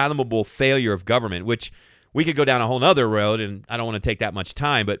unfathomable failure of government, which we could go down a whole other road, and I don't want to take that much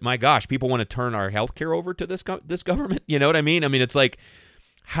time, but my gosh, people want to turn our health care over to this government? You know what I mean? I mean, it's like,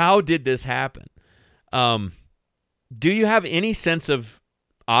 how did this happen? Do you have any sense of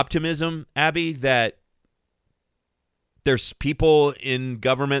optimism, Abby, that there's people in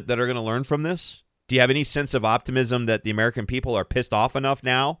government that are going to learn from this? Do you have any sense of optimism that the American people are pissed off enough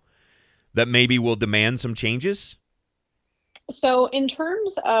now that maybe will demand some changes? So, in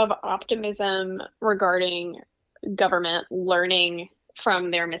terms of optimism regarding government learning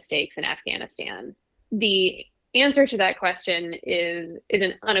from their mistakes in Afghanistan, the answer to that question is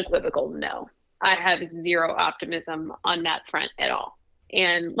an unequivocal no. I have zero optimism on that front at all.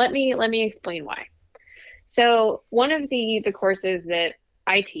 And let me explain why. So, one of the courses that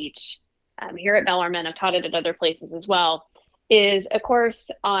I teach here at Bellarmine, I've taught it at other places as well, is a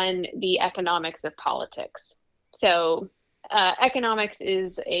course on the economics of politics. So, economics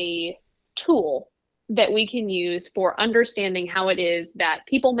is a tool that we can use for understanding how it is that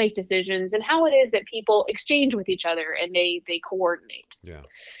people make decisions and how it is that people exchange with each other and they coordinate. Yeah.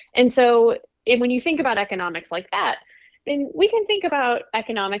 And so when you think about economics like that, then we can think about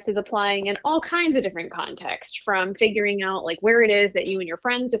economics as applying in all kinds of different contexts, from figuring out like where it is that you and your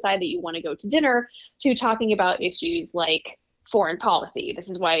friends decide that you want to go to dinner, to talking about issues like foreign policy. This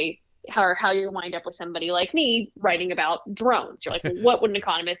is why how you wind up with somebody like me writing about drones. You're like, well, what would an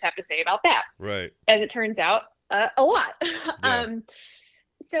economist have to say about that? Right. As it turns out, a lot. Yeah.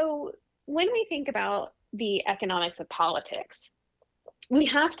 So when we think about the economics of politics, we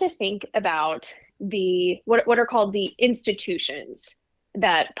have to think about what are called the institutions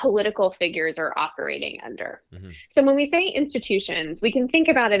that political figures are operating under. Mm-hmm. So when we say institutions, we can think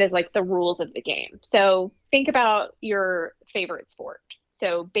about it as like the rules of the game. So think about your favorite sport.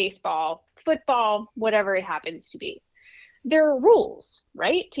 So baseball, football, whatever it happens to be. There are rules,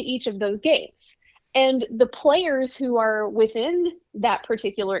 right, to each of those games. And the players who are within that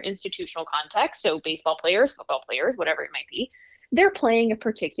particular institutional context, so baseball players, football players, whatever it might be, they're playing a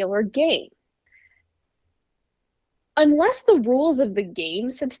particular game. Unless the rules of the game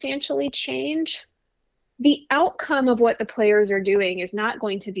substantially change, the outcome of what the players are doing is not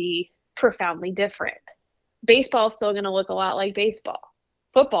going to be profoundly different. Baseball is still going to look a lot like baseball.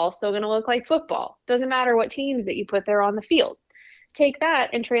 Football is still going to look like football. Doesn't matter what teams that you put there on the field. Take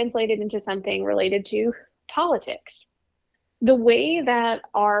that and translate it into something related to politics. The way that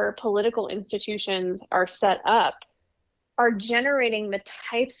our political institutions are set up are generating the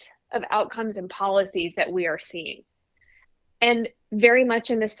types of outcomes and policies that we are seeing. And very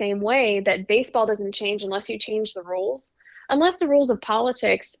much in the same way that baseball doesn't change unless you change the rules, unless the rules of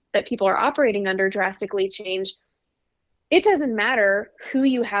politics that people are operating under drastically change, it doesn't matter who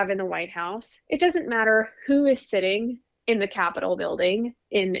you have in the White House. It doesn't matter who is sitting in the Capitol building,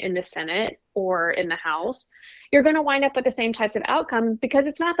 in the Senate, or in the House. You're going to wind up with the same types of outcomes because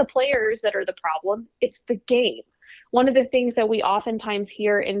it's not the players that are the problem, it's the game. One of the things that we oftentimes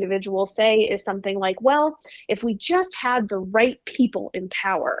hear individuals say is something like, well, if we just had the right people in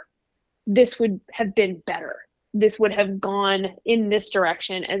power, this would have been better. This would have gone in this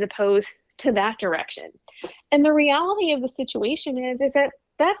direction as opposed to that direction. And the reality of the situation is that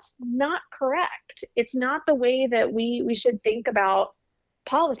that's not correct. It's not the way that we should think about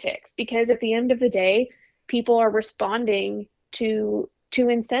politics, because at the end of the day, people are responding to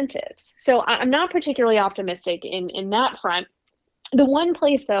incentives. So I'm not particularly optimistic in that front. The one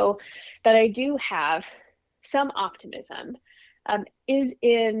place, though, that I do have some optimism is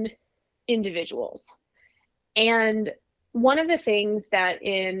in individuals. And one of the things that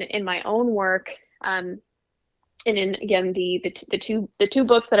in my own work, and in again the two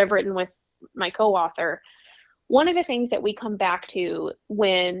books that I've written with my co-author, one of the things that we come back to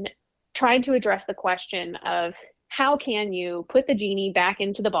when trying to address the question of how can you put the genie back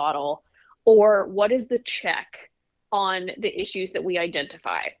into the bottle, or what is the check on the issues that we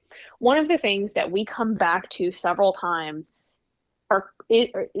identify? One of the things that we come back to several times is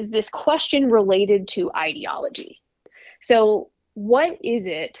this question related to ideology. So what is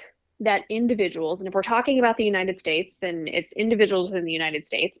it that individuals, and if we're talking about the United States, then it's individuals in the United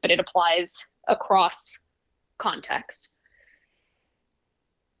States, but it applies across context.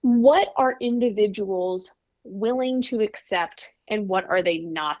 What are individuals willing to accept, and what are they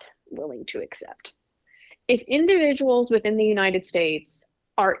not willing to accept? If individuals within the United States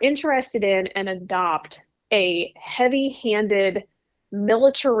are interested in and adopt a heavy-handed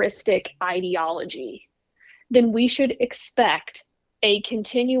militaristic ideology, then we should expect a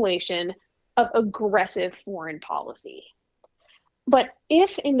continuation of aggressive foreign policy. But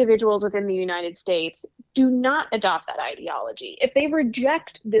if individuals within the United States do not adopt that ideology, if they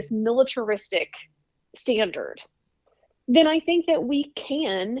reject this militaristic standard, then I think that we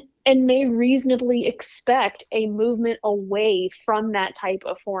can and may reasonably expect a movement away from that type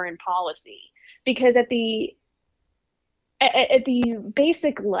of foreign policy. Because at the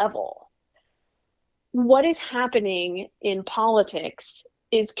basic level, what is happening in politics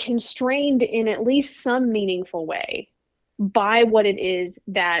is constrained in at least some meaningful way by what it is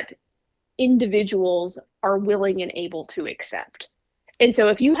that individuals are willing and able to accept. And so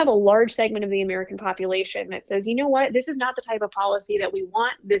if you have a large segment of the American population that says, you know what, this is not the type of policy that we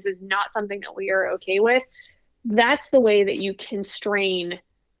want, this is not something that we are okay with, that's the way that you constrain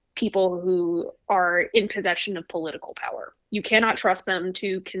people who are in possession of political power. You cannot trust them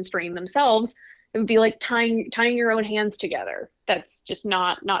to constrain themselves. It would be like tying your own hands together. That's just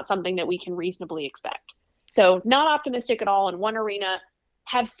not something that we can reasonably expect. So not optimistic at all in one arena,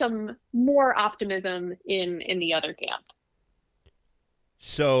 have some more optimism in the other camp.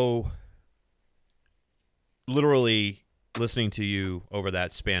 So literally listening to you over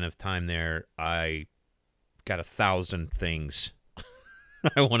that span of time there, I got 1,000 things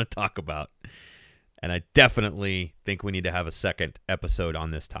I want to talk about. And I definitely think we need to have a second episode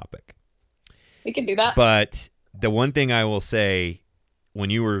on this topic. We can do that. But the one thing I will say when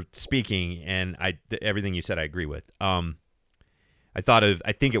you were speaking, and everything you said I agree with, I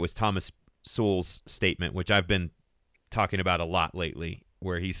think it was Thomas Sowell's statement, which I've been talking about a lot lately,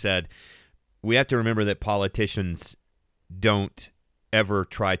 where he said, we have to remember that politicians don't ever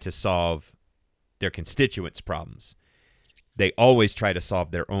try to solve their constituents' problems. They always try to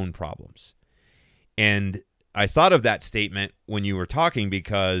solve their own problems. And I thought of that statement when you were talking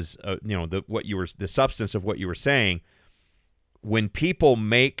because the substance of what you were saying. When people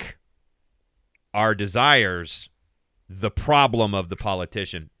make our desires the problem of the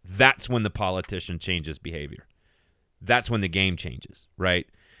politician, that's when the politician changes behavior. That's when the game changes, right?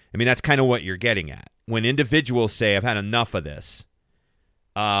 I mean, that's kind of what you're getting at. When individuals say, I've had enough of this,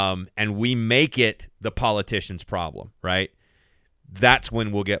 and we make it the politician's problem, right? That's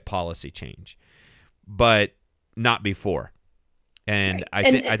when we'll get policy change, but not before. And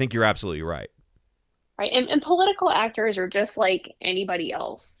right. I think you're absolutely right. Right. And political actors are just like anybody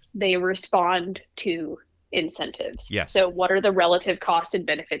else. They respond to incentives. Yes. So what are the relative cost and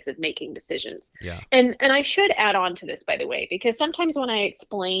benefits of making decisions? Yeah. And I should add on to this, by the way, because sometimes when I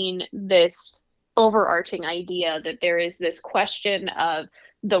explain this overarching idea that there is this question of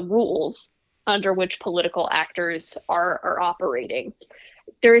the rules under which political actors are operating,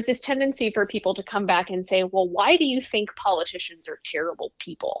 there is this tendency for people to come back and say, well, why do you think politicians are terrible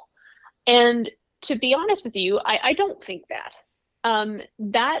people? And to be honest with you, I don't think that.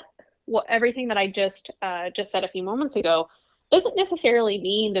 Everything that I just said a few moments ago doesn't necessarily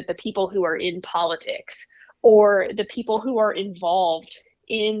mean that the people who are in politics or the people who are involved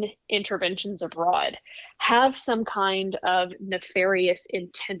in interventions abroad have some kind of nefarious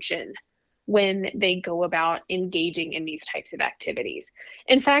intention when they go about engaging in these types of activities.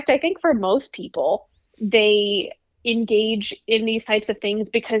 In fact, I think for most people, they engage in these types of things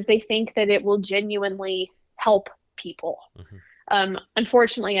because they think that it will genuinely help people. Mm-hmm.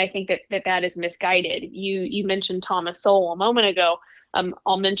 Unfortunately, I think that is misguided. You mentioned Thomas Sowell a moment ago.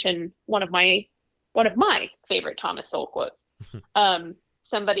 I'll mention one of my favorite Thomas Sowell quotes.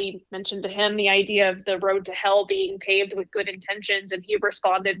 Somebody mentioned to him the idea of the road to hell being paved with good intentions, and he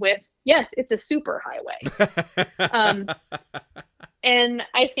responded with, "Yes, it's a super highway." And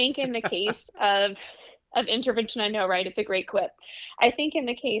I think in the case of intervention, I know, right? It's a great quip. I think in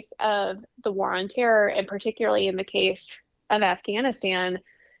the case of the war on terror, and particularly in the case of Afghanistan,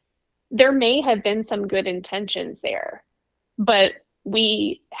 there may have been some good intentions there, but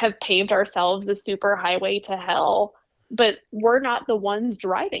we have paved ourselves a super highway to hell, but we're not the ones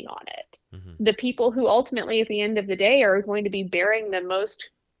driving on it. Mm-hmm. The people who ultimately at the end of the day are going to be bearing the most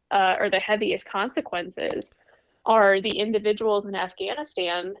or the heaviest consequences are the individuals in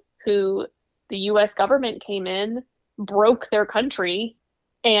Afghanistan who the US government came in, broke their country,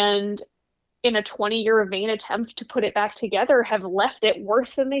 and in a 20-year vain attempt to put it back together, have left it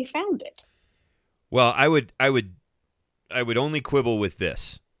worse than they found it. Well, I would only quibble with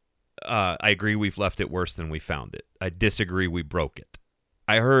this. I agree we've left it worse than we found it. I disagree we broke it.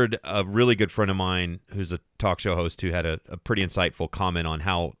 I heard a really good friend of mine who's a talk show host who had a pretty insightful comment on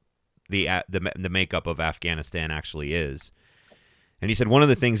how the makeup of Afghanistan actually is. And he said one of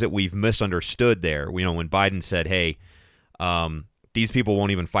the things that we've misunderstood there, when Biden said, hey, these people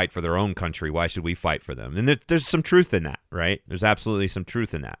won't even fight for their own country. Why should we fight for them? And there's some truth in that, right? There's absolutely some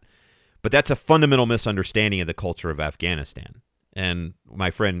truth in that. But that's a fundamental misunderstanding of the culture of Afghanistan. And my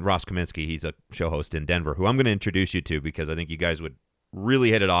friend Ross Kaminsky, he's a show host in Denver, who I'm going to introduce you to because I think you guys would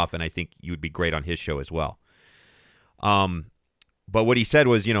really hit it off, and I think you would be great on his show as well. But what he said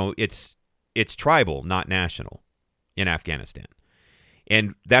was, it's tribal, not national in Afghanistan.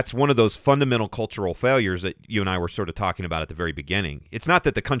 And that's one of those fundamental cultural failures that you and I were sort of talking about at the very beginning. It's not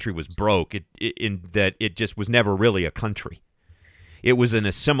that the country was broke, in that it just was never really a country. it was an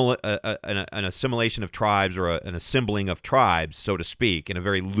assimilation of tribes, or an assembling of tribes, so to speak, in a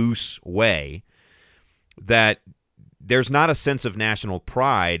very loose way, that there's not a sense of national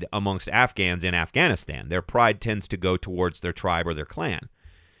pride amongst Afghans in Afghanistan. Their pride tends to go towards their tribe or their clan.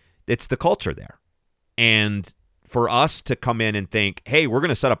 It's the culture there. And for us to come in and think, hey, we're going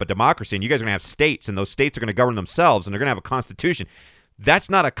to set up a democracy and you guys are going to have states and those states are going to govern themselves and they're going to have a constitution, that's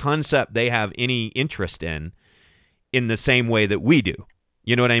not a concept they have any interest in the same way that we do.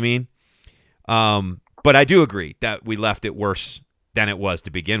 You know what I mean? But I do agree that we left it worse than it was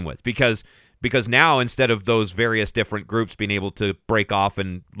to begin with, because now, instead of those various different groups being able to break off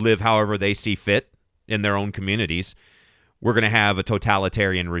and live however they see fit in their own communities, we're going to have a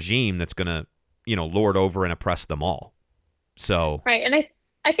totalitarian regime that's going to, lord over and oppress them all. So right, and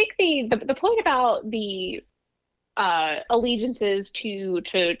I think the point about the allegiances to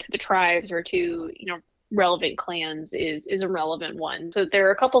the tribes or to relevant clans is a relevant one. So there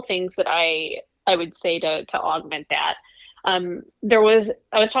are a couple things that I would say to augment that. I was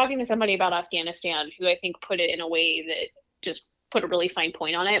talking to somebody about Afghanistan who I think put it in a way that just put a really fine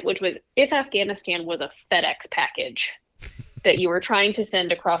point on it, which was, if Afghanistan was a FedEx package that you were trying to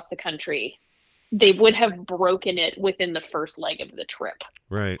send across the country, they would have broken it within the first leg of the trip.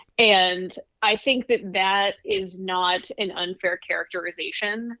 Right. And I think that is not an unfair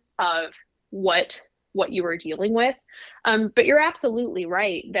characterization of what you are dealing with. But you're absolutely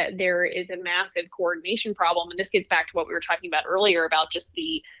right that there is a massive coordination problem. And this gets back to what we were talking about earlier about just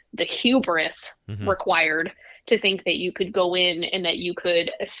the hubris required to think that you could go in and that you could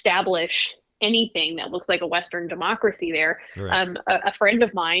establish anything that looks like a Western democracy there. Right. A friend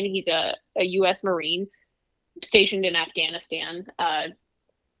of mine, he's a U.S. Marine stationed in Afghanistan, I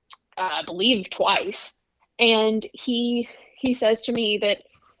believe twice. And he says to me that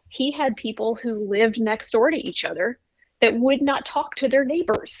he had people who lived next door to each other that would not talk to their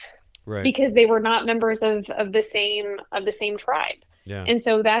neighbors, right, because they were not members of the same tribe. Yeah. And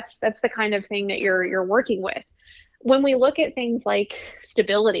so that's the kind of thing that you're working with. When we look at things like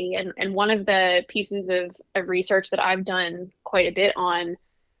stability, and one of the pieces of research that I've done quite a bit on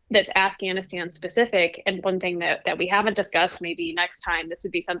that's Afghanistan specific, and one thing that we haven't discussed, maybe next time this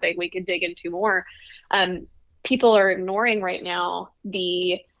would be something we could dig into more, people are ignoring right now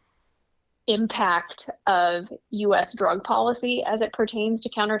the impact of U.S. drug policy as it pertains to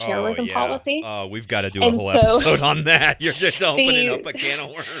counterterrorism policy. Oh, we've got to do a whole episode on that. You're just opening up a can of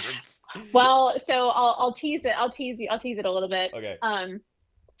worms. Well, so I'll tease it. I'll tease it a little bit. Okay.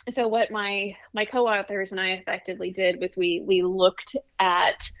 So what my co-authors and I effectively did was we looked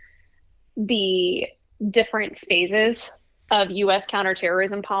at the different phases of U.S.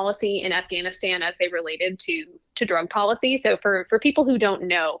 counterterrorism policy in Afghanistan as they related to drug policy. So for people who don't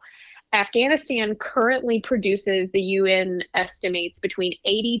know, Afghanistan currently produces, the UN estimates, between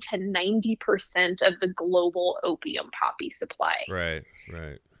 80 to 90% of the global opium poppy supply. Right.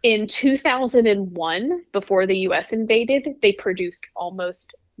 In 2001, before the US invaded, they produced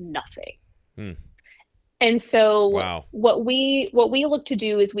almost nothing. And so what we look to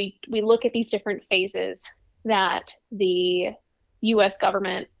do is we look at these different phases that the US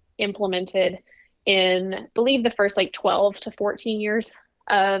government implemented in, I believe, the first 12 to 14 years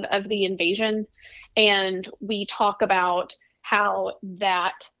of the invasion, and we talk about how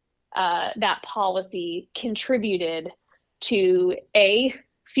that policy contributed to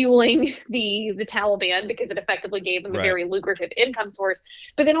fueling the Taliban, because it effectively gave them a very lucrative income source,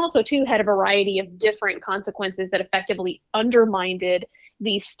 but then also had a variety of different consequences that effectively undermined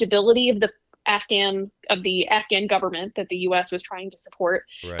the stability of the Afghan government that the U.S. was trying to support,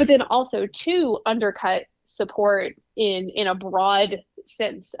 but then also undercut support in a broad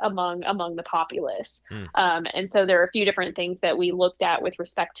sense among the populace. And so there are a few different things that we looked at with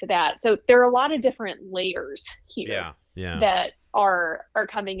respect to that. So there are a lot of different layers here that are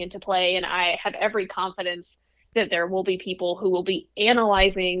coming into play, and I have every confidence that there will be people who will be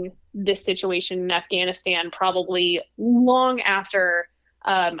analyzing this situation in Afghanistan probably long after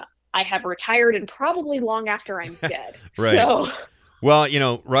I have retired, and probably long after I'm dead. Right. So,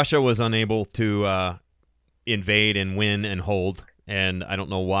 well, Russia was unable to invade and win and hold, and I don't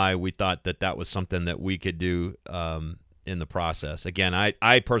know why we thought that was something that we could do in the process. Again,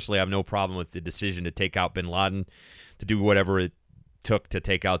 I personally have no problem with the decision to take out bin Laden, to do whatever it took to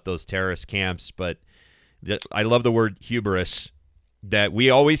take out those terrorist camps, but I love the word hubris, that we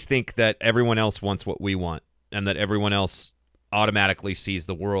always think that everyone else wants what we want, and that everyone else automatically sees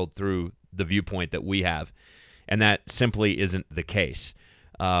the world through the viewpoint that we have, and that simply isn't the case.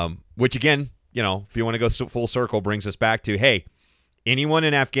 Which again, if you want to go full circle, brings us back to, hey, anyone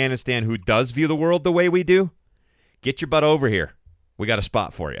in Afghanistan who does view the world the way we do, get your butt over here. we got a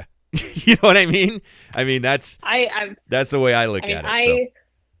spot for you. You know what I mean? I mean, that's the way I look at it.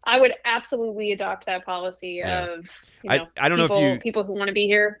 I would absolutely adopt that policy of, I don't know if people who want to be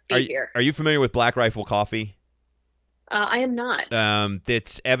here, here. Are you familiar with Black Rifle Coffee? I am not.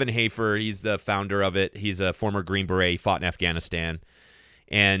 It's Evan Hafer. He's the founder of it. He's a former Green Beret. He fought in Afghanistan.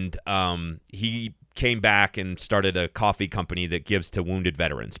 And he came back and started a coffee company that gives to wounded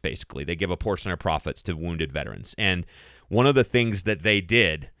veterans, basically. They give a portion of their profits to wounded veterans. And one of the things that they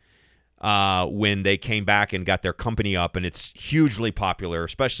did when they came back and got their company up, and it's hugely popular,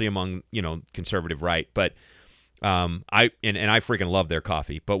 especially among, conservative right, but I freaking love their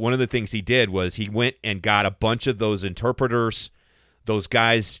coffee. But one of the things he did was he went and got a bunch of those interpreters, those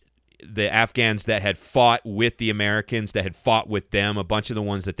guys, the Afghans that had fought with the Americans, that had fought with them, a bunch of the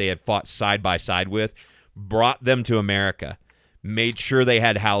ones that they had fought side by side with, brought them to America, made sure they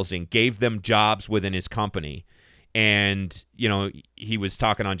had housing, gave them jobs within his company. And, he was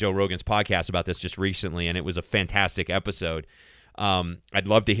talking on Joe Rogan's podcast about this just recently, and it was a fantastic episode. I'd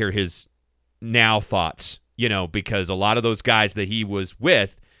love to hear his now thoughts, because a lot of those guys that he was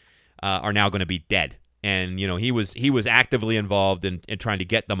with are now going to be dead. And, he was actively involved in trying to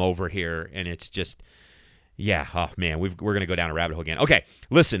get them over here. And it's just, oh, man, we're going to go down a rabbit hole again. Okay,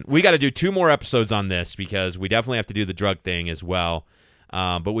 listen, we got to do 2 more episodes on this because we definitely have to do the drug thing as well.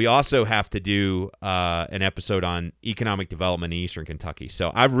 But we also have to do an episode on economic development in Eastern Kentucky.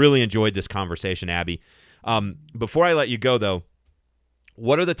 So I've really enjoyed this conversation, Abby. Before I let you go, though,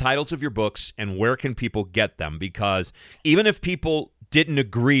 what are the titles of your books and where can people get them? Because even if people didn't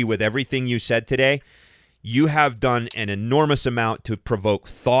agree with everything you said today, you have done an enormous amount to provoke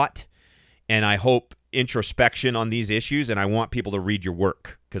thought and I hope introspection on these issues. And I want people to read your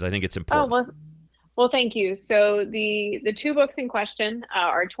work because I think it's important. Well, thank you. So the 2 books in question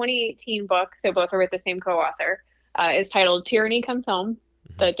are 2018 book, so both are with the same co-author, is titled Tyranny Comes Home,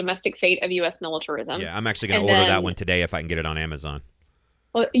 The Domestic Fate of U.S. Militarism. Yeah, I'm actually going to order that one today if I can get it on Amazon.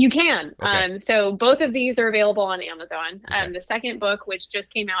 Well, you can. Okay. So both of these are available on Amazon. Okay. The second book, which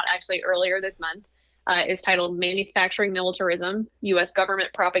just came out actually earlier this month, is titled Manufacturing Militarism, U.S. Government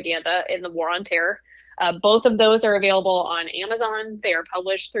Propaganda in the War on Terror. Both of those are available on Amazon. They are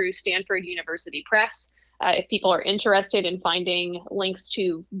published through Stanford University Press. If people are interested in finding links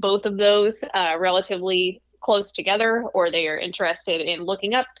to both of those relatively close together, or they are interested in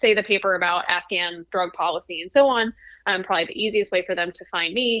looking up, say, the paper about Afghan drug policy and so on, probably the easiest way for them to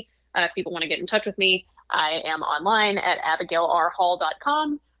find me, if people want to get in touch with me, I am online at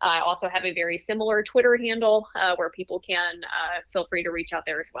abigailrhall.com. I also have a very similar Twitter handle where people can feel free to reach out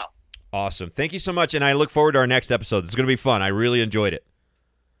there as well. Awesome. Thank you so much, and I look forward to our next episode. This is going to be fun. I really enjoyed it.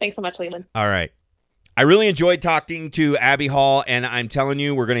 Thanks so much, Leland. All right. I really enjoyed talking to Abby Hall, and I'm telling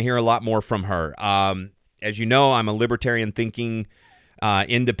you, we're going to hear a lot more from her. As you know, I'm a libertarian-thinking,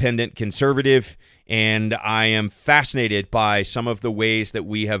 independent conservative, and I am fascinated by some of the ways that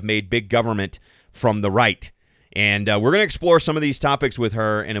we have made big government from the right. And we're going to explore some of these topics with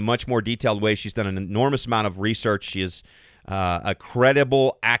her in a much more detailed way. She's done an enormous amount of research. She is a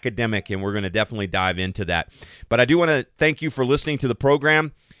credible academic, and we're going to definitely dive into that. But I do want to thank you for listening to the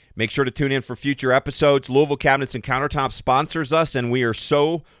program. Make sure to tune in for future episodes. Louisville Cabinets and Countertops sponsors us, and we are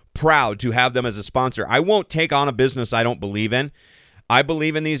so proud to have them as a sponsor. I won't take on a business I don't believe in. I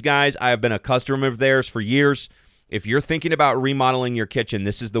believe in these guys. I have been a customer of theirs for years. If you're thinking about remodeling your kitchen,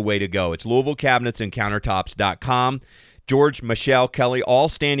 this is the way to go. It's LouisvilleCabinetsandCountertops.com. George, Michelle, Kelly, all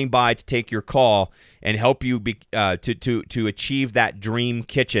standing by to take your call and help you to achieve that dream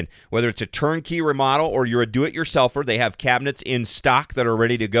kitchen. Whether it's a turnkey remodel or you're a do-it-yourselfer, they have cabinets in stock that are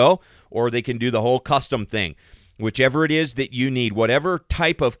ready to go, or they can do the whole custom thing. Whichever it is that you need, whatever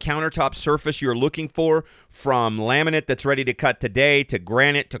type of countertop surface you're looking for, from laminate that's ready to cut today to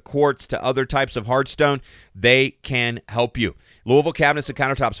granite to quartz to other types of hardstone, they can help you. Louisville Cabinets and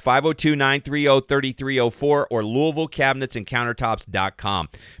Countertops, 502-930-3304 or LouisvilleCabinetsandCountertops.com.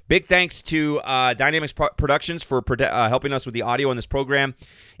 Big thanks to Dynamics Productions for helping us with the audio in this program,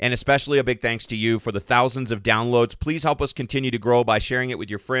 and especially a big thanks to you for the thousands of downloads. Please help us continue to grow by sharing it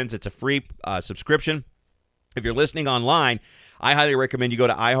with your friends. It's a free subscription. If you're listening online, I highly recommend you go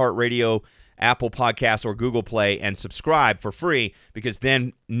to iHeartRadio, Apple Podcasts, or Google Play and subscribe for free, because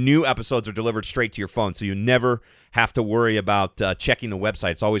then new episodes are delivered straight to your phone, so you never have to worry about checking the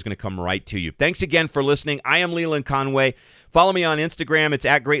website. It's always going to come right to you. Thanks again for listening. I am Leland Conway. Follow me on Instagram. It's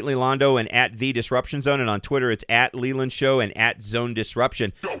at GreatLeLando and at The Disruption Zone. And on Twitter, it's at Leland Show and at Zone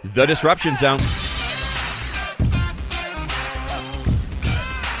Disruption. The Disruption Zone.